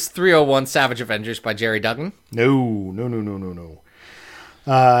good as 301 Savage Avengers by Jerry Duggan. No.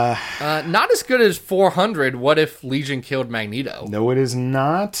 Not as good as 400 What If Legion Killed Magneto. No, it is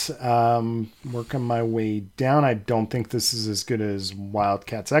not. Working my way down. I don't think this is as good as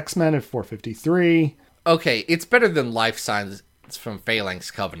Wildcats X-Men at 453. Okay, it's better than Life Signs from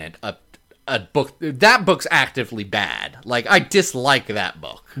Phalanx Covenant. A book that book's actively bad. Like I dislike that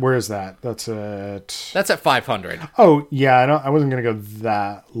book. Where is that? That's at 500. Oh yeah, I wasn't gonna go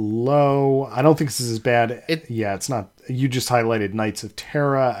that low. I don't think this is as bad. It's not. You just highlighted Knights of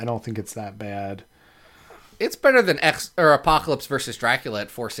Terra. I don't think it's that bad. It's better than Apocalypse versus Dracula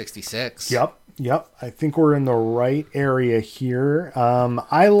at 466. Yep. I think we're in the right area here.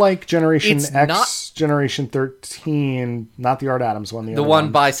 I like Generation It's X, not- Generation 13, not the Art Adams one. The The other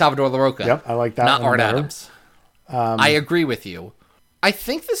one by Salvador LaRocca. Yep, I like that Not one Art better. Adams. I agree with you. I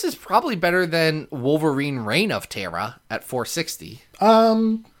think this is probably better than Wolverine Reign of Terra at 460.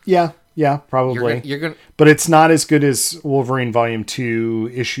 Yeah, probably. You're gonna But it's not as good as Wolverine Volume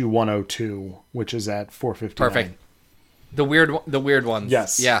 2, Issue 102, which is at 459. perfect. The weird ones.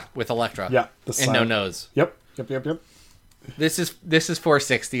 Yes. Yeah, with Elektra. Yeah, the and no sign. nose. Yep. This is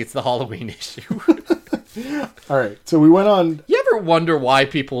 460. It's the Halloween issue. All right, so we went on. You ever wonder why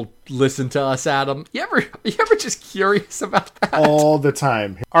people listen to us, Adam? You ever just curious about that? All the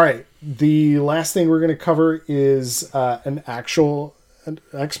time. All right, the last thing we're going to cover is an actual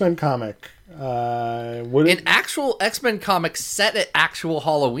X-Men comic. An actual X-Men comic set at actual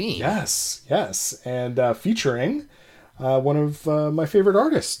Halloween. Yes, and featuring one of my favorite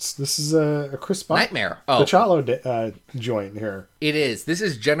artists. This is a Chris Nightmare. The Chalo joint here. It is. This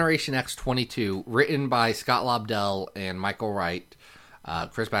is Generation X 22, written by Scott Lobdell and Michael Wright.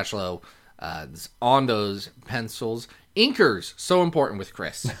 Chris Bachalo on those pencils. Inkers, so important with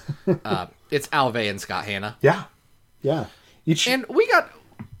Chris. It's Alvey and Scott Hanna. Yeah. And we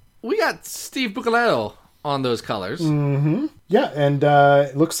got Steve Bucalero on those colors. Yeah, and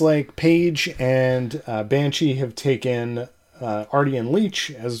it looks like Paige and Banshee have taken Artie and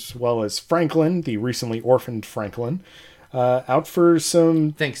Leach, as well as Franklin, the recently orphaned Franklin, out for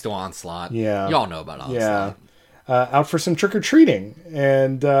some... Thanks to Onslaught. Yeah. Y'all know about Onslaught. Yeah. Out for some trick-or-treating.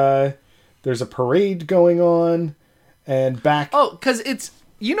 And there's a parade going on, and back... Oh, because it's...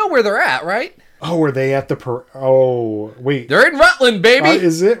 You know where they're at, right? Oh, are they at the parade? Oh, wait. They're in Rutland, baby!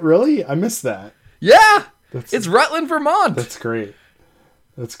 Is it really? I missed that. Yeah! It's Rutland, Vermont! That's great.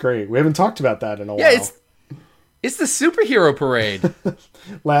 We haven't talked about that in a while. Yeah, it's the superhero parade.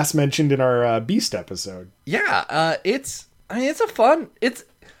 Last mentioned in our Beast episode. Yeah, it's a fun.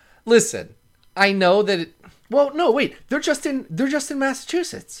 Listen, I know that it. Well, no, wait. They're just in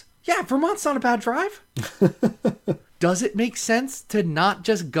Massachusetts. Yeah, Vermont's not a bad drive. Does it make sense to not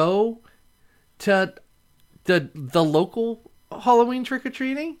just go to the local Halloween trick or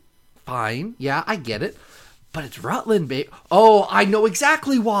treating? Fine, yeah, I get it. But it's Rutland, babe. Oh, I know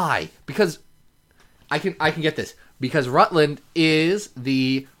exactly why. Because I can get this. Because Rutland is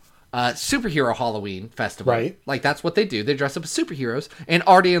the superhero Halloween festival. Right. Like, that's what they do. They dress up as superheroes. And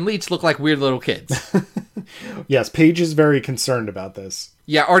Artie and Leach look like weird little kids. Yes, Paige is very concerned about this.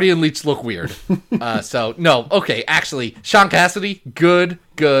 Yeah, Artie and Leach look weird. So, no. Okay, actually, Sean Cassidy, good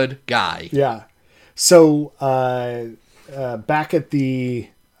guy. Yeah. So, back at the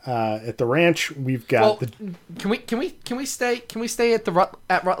ranch, we've got Can we stay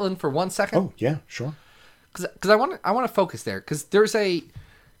at Rutland for 1 second? Oh, yeah, sure. Because I want to focus there, because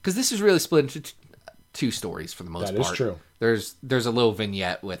this is really split into two stories for the most part. That is true. There's a little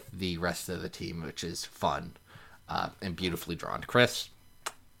vignette with the rest of the team, which is fun and beautifully drawn. Chris,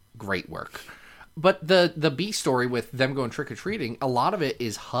 great work. But the B story with them going trick or treating, a lot of it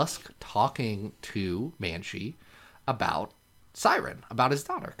is Husk talking to Banshee about Siren, about his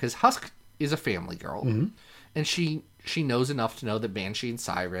daughter, because Husk is a family girl, and she knows enough to know that Banshee and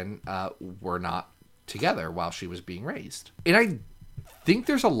Siren were not together while she was being raised. And I think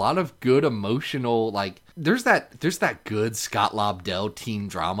there's a lot of good emotional, like, there's that good Scott Lobdell teen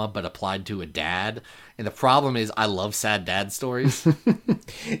drama, but applied to a dad. And the problem is, I love sad dad stories.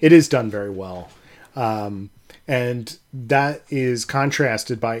 It is done very well. And that is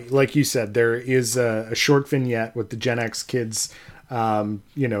contrasted by, like you said, there is a short vignette with the Gen X kids,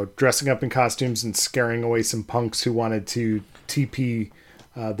 dressing up in costumes and scaring away some punks who wanted to TP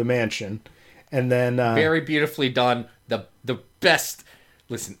the mansion. And then very beautifully done. The best.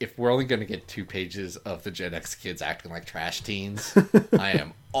 Listen, if we're only going to get 2 pages of the Gen X kids acting like trash teens, I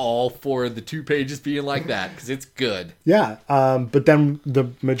am all for the 2 pages being like that because it's good. Yeah, but then the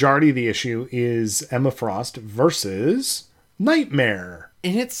majority of the issue is Emma Frost versus Nightmare.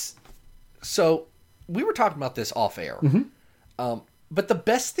 And it's... So, we were talking about this off air. But the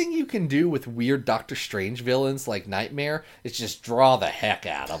best thing you can do with weird Doctor Strange villains like Nightmare is just draw the heck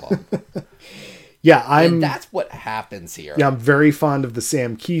out of them. Yeah, and that's what happens here. Yeah, I'm very fond of the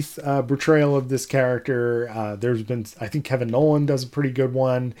Sam Keith portrayal of this character. There's been, I think Kevin Nolan does a pretty good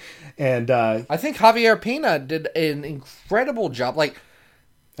one. And I think Javier Pina did an incredible job. Like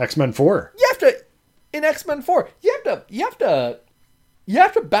X-Men 4. You have to, in X-Men 4, you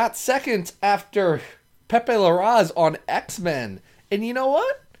have to bat second after Pepe Larraz on X-Men. And you know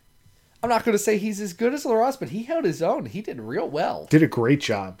what? I'm not going to say he's as good as Larraz, but he held his own. He did real well. Did a great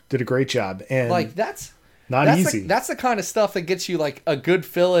job. And like that's easy. That's the kind of stuff that gets you like a good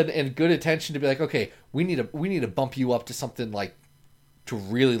fill-in and good attention to be like, okay, we need to bump you up to something like to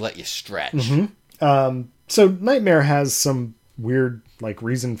really let you stretch. So Nightmare has some weird like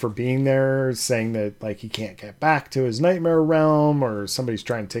reason for being there, saying that like he can't get back to his nightmare realm or somebody's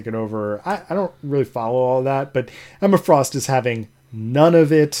trying to take it over. I don't really follow all that, but Emma Frost is having none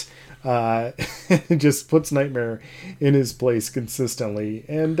of it. It just puts Nightmare in his place consistently,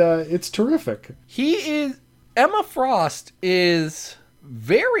 and it's terrific. Emma Frost is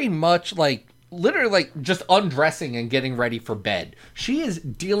very much like literally like just undressing and getting ready for bed. She is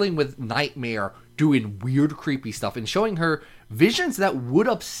dealing with Nightmare doing weird creepy stuff and showing her visions that would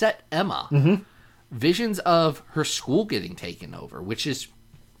upset Emma. Visions of her school getting taken over, which is,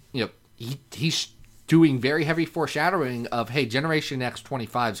 he's doing very heavy foreshadowing of, hey, Generation X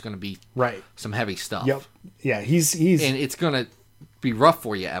 25 is going to be some heavy stuff. Yep. Yeah, he's and it's going to be rough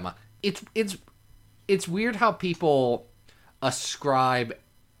for you, Emma. It's weird how people ascribe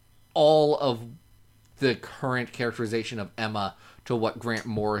all of the current characterization of Emma to what Grant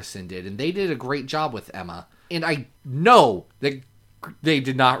Morrison did, and they did a great job with Emma. And I know that they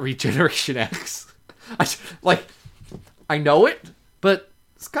did not read Generation X. I know it, but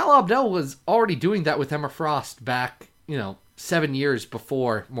Scott Lobdell was already doing that with Emma Frost back, 7 years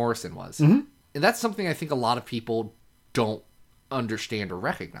before Morrison was. And that's something I think a lot of people don't understand or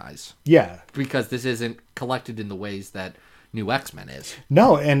recognize. Yeah. Because this isn't collected in the ways that New X-Men is.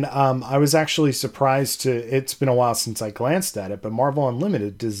 No, and I was actually surprised it's been a while since I glanced at it, but Marvel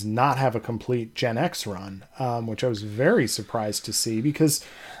Unlimited does not have a complete Gen X run, which I was very surprised to see because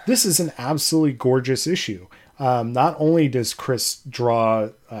this is an absolutely gorgeous issue. Not only does Chris draw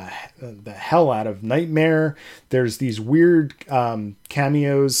the hell out of Nightmare, there's these weird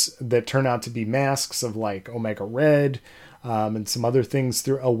cameos that turn out to be masks of like Omega Red and some other things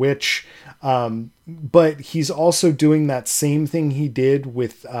through a witch. But he's also doing that same thing he did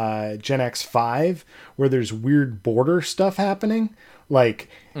with Gen X 5, where there's weird border stuff happening. Like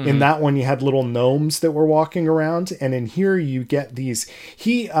in that one, you had little gnomes that were walking around. And in here you get these.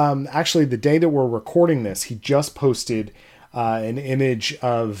 He actually, the day that we're recording this, he just posted an image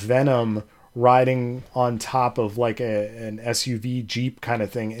of Venom riding on top of like an SUV Jeep kind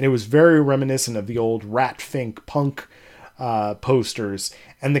of thing. And it was very reminiscent of the old Rat Fink punk posters.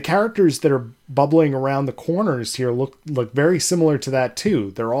 And the characters that are bubbling around the corners here look very similar to that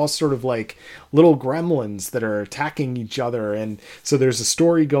too. They're all sort of like little gremlins that are attacking each other, and so there's a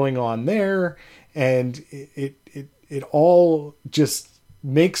story going on there, and it all just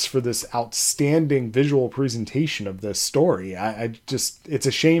makes for this outstanding visual presentation of this story. It's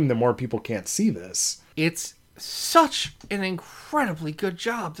a shame that more people can't see this. It's such an incredibly good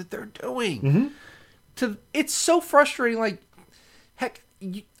job that they're doing. It's so frustrating. Like, heck,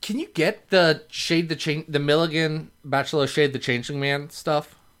 can you get the the Milligan Bachelor Shade the Changing Man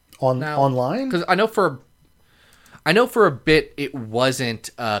stuff online? Because I know for a bit it wasn't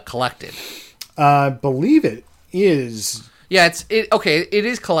collected. I believe it is. Yeah, it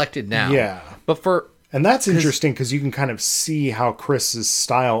is collected now. Yeah, and that's interesting because you can kind of see how Chris's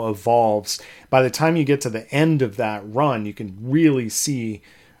style evolves. By the time you get to the end of that run, you can really see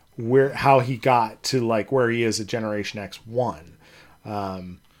how he got to like where he is at Generation X1.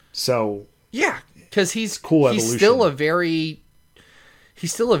 So yeah, because he's cool evolution. He's still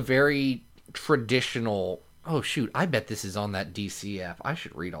a very traditional. Oh shoot, I bet this is on that DC app. I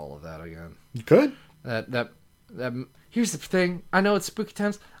should read all of that again. You could. That Here's the thing. I know it's spooky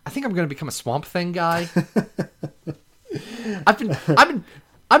times. I think I'm going to become a Swamp Thing guy. I've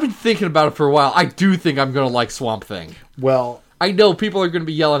been thinking about it for a while. I do think I'm going to like Swamp Thing. Well, I know people are going to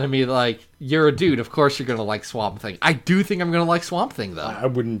be yelling at me like, you're a dude. Of course you're going to like Swamp Thing. I do think I'm going to like Swamp Thing, though. I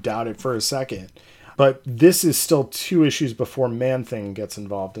wouldn't doubt it for a second. But this is still 2 issues before Man-Thing gets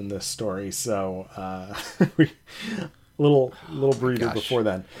involved in this story. So, little breather gosh. before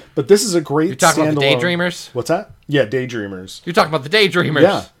then. But this is a great You're talking about the standalone- Daydreamers? What's that? Yeah, Daydreamers. You're talking about the Daydreamers.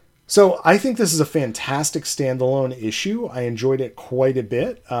 Yeah. So I think this is a fantastic standalone issue. I enjoyed it quite a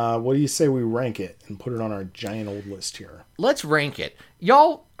bit. What do you say we rank it and put it on our giant old list here? Let's rank it.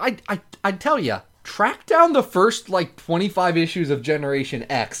 Y'all, I tell ya, track down the first, 25 issues of Generation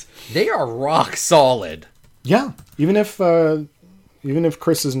X. They are rock solid. Yeah. Even if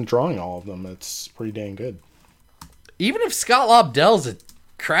Chris isn't drawing all of them, it's pretty dang good. Even if Scott Lobdell's a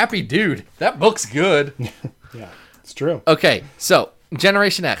crappy dude, that book's good. Yeah, it's true. Okay, so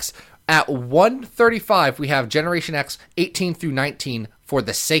Generation X. At 135, we have Generation X 18 through 19 for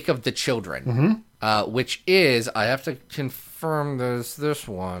the sake of the children, which is, I have to confirm there's this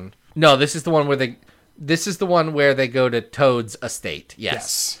one. No, this is the one where they go to Toad's estate.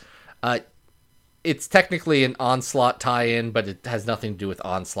 Yes. It's technically an Onslaught tie-in, but it has nothing to do with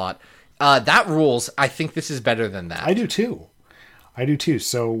Onslaught. That rules. I think this is better than that. I do too.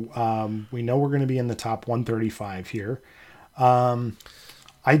 So we know we're going to be in the top 135 here.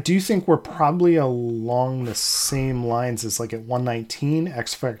 I do think we're probably along the same lines as at 119,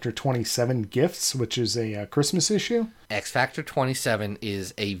 X Factor 27 Gifts, which is a Christmas issue. X Factor 27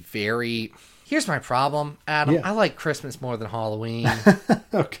 is a very... Here's my problem, Adam. Yeah. I like Christmas more than Halloween.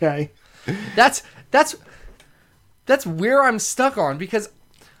 Okay. That's where I'm stuck on, because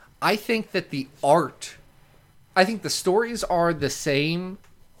I think that the art... I think the stories are the same,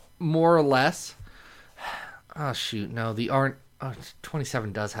 more or less. Oh, shoot. No, the art...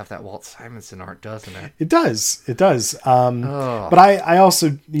 27 does have that Walt Simonson art, doesn't it? It does. But I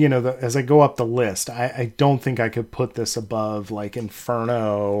also, as I go up the list, I don't think I could put this above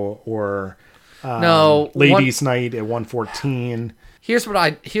Inferno or Ladies' Night at 114. Here's what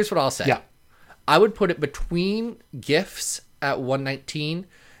I'll say. Yeah. I would put it between Gifts at 119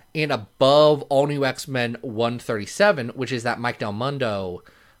 and above All New X-Men 137, which is that Mike Del Mundo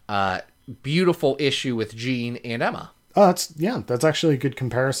beautiful issue with Jean and Emma. Oh, that's actually a good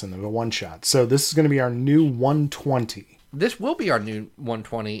comparison of a one-shot. So this is going to be our new 120. This will be our new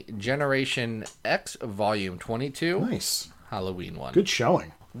 120, Generation X Volume 22. Nice. Halloween one. Good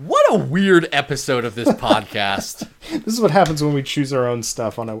showing. What a weird episode of this podcast. This is what happens when we choose our own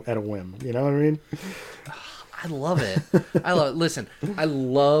stuff at a whim. You know what I mean? I love it. Listen, I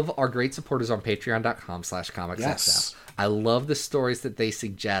love our great supporters on patreon.com/comicsxf. Yes. I love the stories that they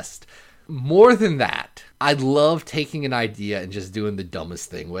suggest. More than that, I love taking an idea and just doing the dumbest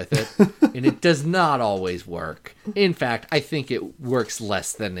thing with it. And it does not always work. In fact, I think it works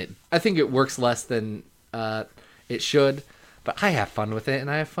less than it should. But I have fun with it,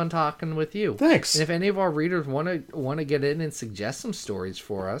 and I have fun talking with you. Thanks. And if any of our readers want to get in and suggest some stories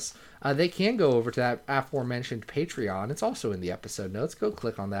for us, they can go over to that aforementioned Patreon. It's also in the episode notes. Go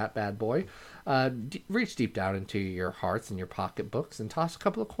click on that bad boy. Reach deep down into your hearts and your pocketbooks and toss a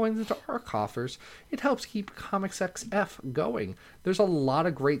couple of coins into our coffers. It helps keep Comics XF going. There's a lot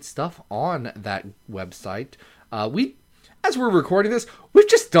of great stuff on that website. As we're recording this, we've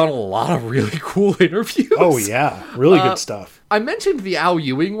just done a lot of really cool interviews. Oh, yeah. Really good stuff. I mentioned the Al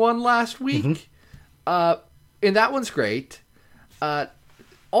Ewing one last week, and that one's great.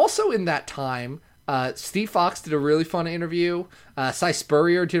 Also in that time, Steve Fox did a really fun interview. Cy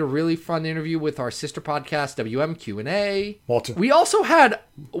Spurrier did a really fun interview with our sister podcast, WMQ&A. Walter. We also had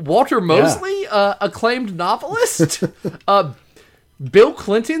Walter Mosley, acclaimed novelist, Bill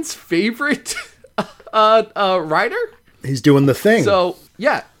Clinton's favorite writer. He's doing the thing. So,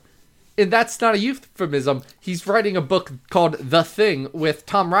 yeah. And that's not a euphemism. He's writing a book called The Thing with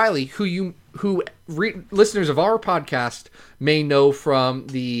Tom Riley, who listeners of our podcast may know from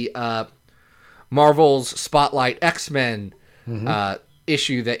the Marvel's Spotlight X-Men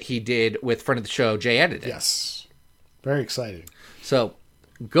issue that he did with friend of the show, Jay Edited. Yes. Very exciting. So,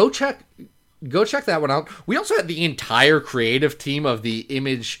 go check that one out. We also had the entire creative team of the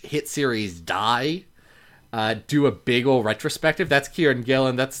Image hit series Die do a big old retrospective. That's Kieran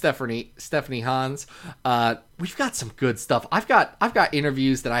Gillen. That's Stephanie Hans. We've got some good stuff. I've got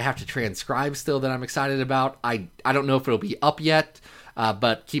interviews that I have to transcribe still that I'm excited about. I don't know if it'll be up yet,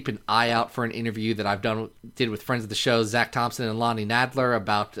 but keep an eye out for an interview that I've did with friends of the show, Zach Thompson and Lonnie Nadler,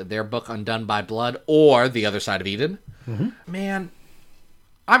 about their book Undone by Blood or The Other Side of Eden. Man,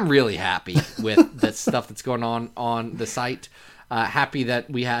 I'm really happy with the stuff that's going on the site. Happy that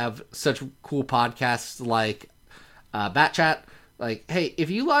we have such cool podcasts like Bat Chat. Like, hey, if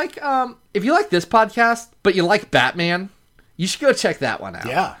you like this podcast, but you like Batman, you should go check that one out.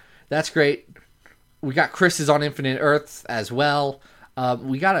 Yeah. That's great. We got Chris's on Infinite Earths as well.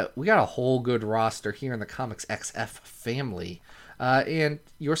 We got a whole good roster here in the Comics XF family. And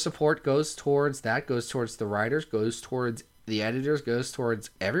your support goes towards that, goes towards the writers, goes towards the editors, goes towards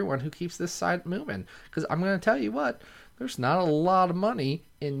everyone who keeps this site moving. Because I'm going to tell you what, there's not a lot of money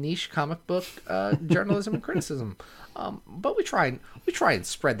in niche comic book journalism and criticism. But we try and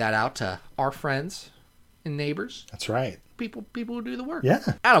spread that out to our friends and neighbors. That's right. People who do the work. Yeah.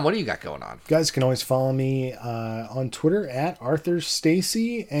 Adam, what do you got going on? You guys can always follow me on Twitter at Arthur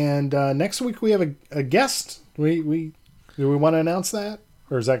Stacy. And next week we have a guest. Do we want to announce that?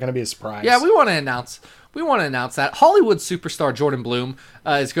 Or is that going to be a surprise? Yeah, we want to announce that. Hollywood superstar Jordan Bloom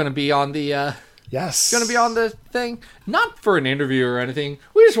is going to be on the Yes. going to be on the thing. Not for an interview or anything.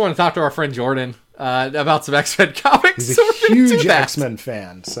 We just want to talk to our friend Jordan about some X-Men comics. He's so a we're gonna do huge that. X-Men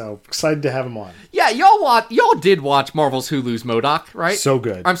fan, so excited to have him on. Yeah, y'all did watch Marvel's Hulu's MODOK, right? So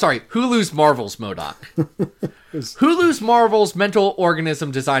good. I'm sorry, Hulu's Marvel's MODOK. Hulu's Marvel's mental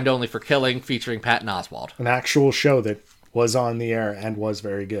organism designed only for killing, featuring Patton Oswalt. An actual show that was on the air and was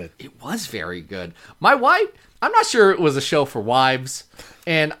very good. It was very good. My wife, I'm not sure it was a show for wives,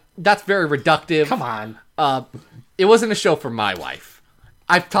 and that's very reductive. Come on. It wasn't a show for my wife.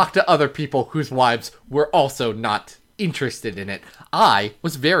 I've talked to other people whose wives were also not interested in it. I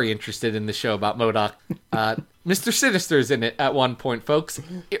was very interested in the show about MODOK. Mr. Sinister's in it at one point, folks.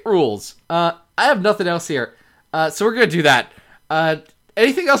 It rules. I have nothing else here. So we're going to do that.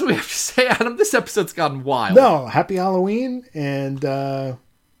 Anything else we have to say, Adam? This episode's gone wild. No, happy Halloween, and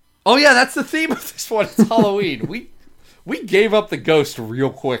Oh yeah, that's the theme of this one. It's Halloween. We gave up the ghost real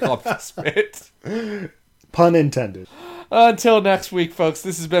quick on this bit. pun intended. Until next week, folks,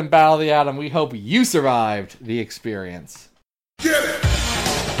 this has been Battle of the Atom. We hope you survived the experience. Get it!